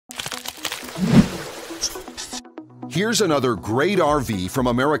Here's another great RV from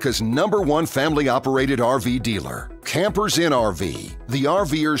America's #1 family-operated RV dealer, Campers Inn RV, the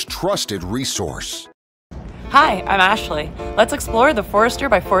RVer's trusted resource. Hi, I'm Ashley. Let's explore the Forester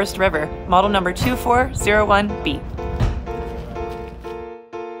by Forest River, model number 2401B.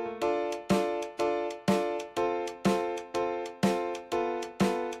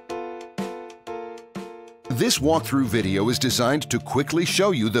 This walkthrough video is designed to quickly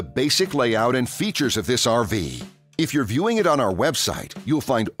show you the basic layout and features of this RV. If you're viewing it on our website, you'll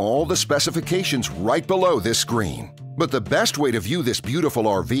find all the specifications right below this screen. But the best way to view this beautiful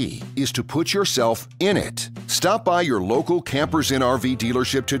RV is to put yourself in it. Stop by your local Campers Inn RV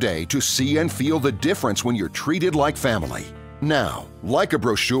dealership today to see and feel the difference when you're treated like family. Now, like a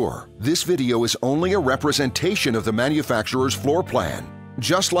brochure, this video is only a representation of the manufacturer's floor plan.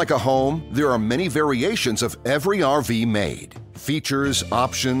 Just like a home, there are many variations of every RV made. Features,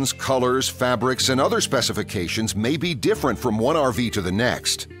 options, colors, fabrics, and other specifications may be different from one RV to the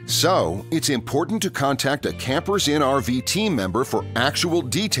next. So, it's important to contact a Campers Inn RV team member for actual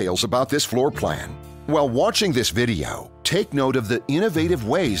details about this floor plan. While watching this video, take note of the innovative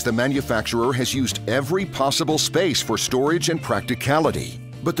ways the manufacturer has used every possible space for storage and practicality.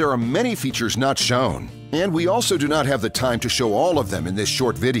 But there are many features not shown, and we also do not have the time to show all of them in this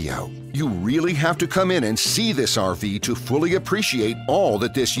short video. You really have to come in and see this RV to fully appreciate all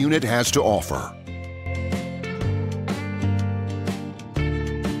that this unit has to offer.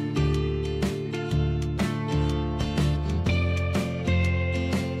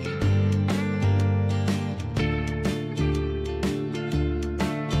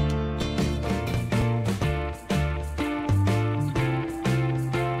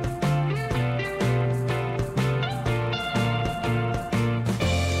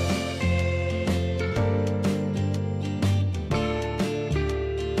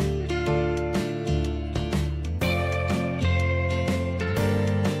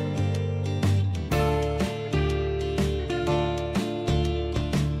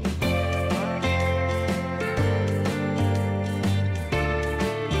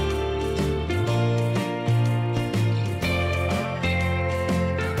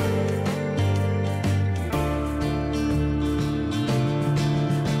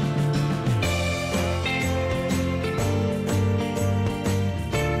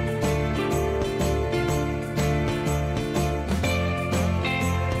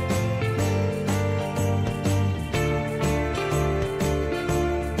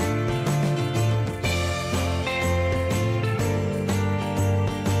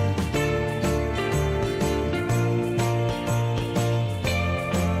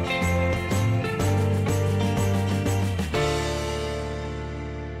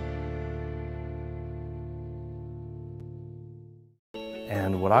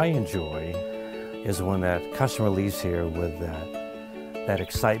 And what I enjoy is when that customer leaves here with that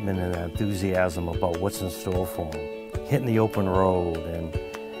excitement and that enthusiasm about what's in store for them. Hitting the open road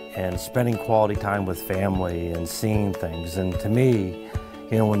and spending quality time with family and seeing things. And to me,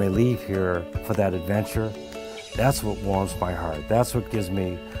 you know, when they leave here for that adventure, that's what warms my heart. That's what gives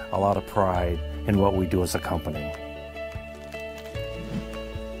me a lot of pride in what we do as a company.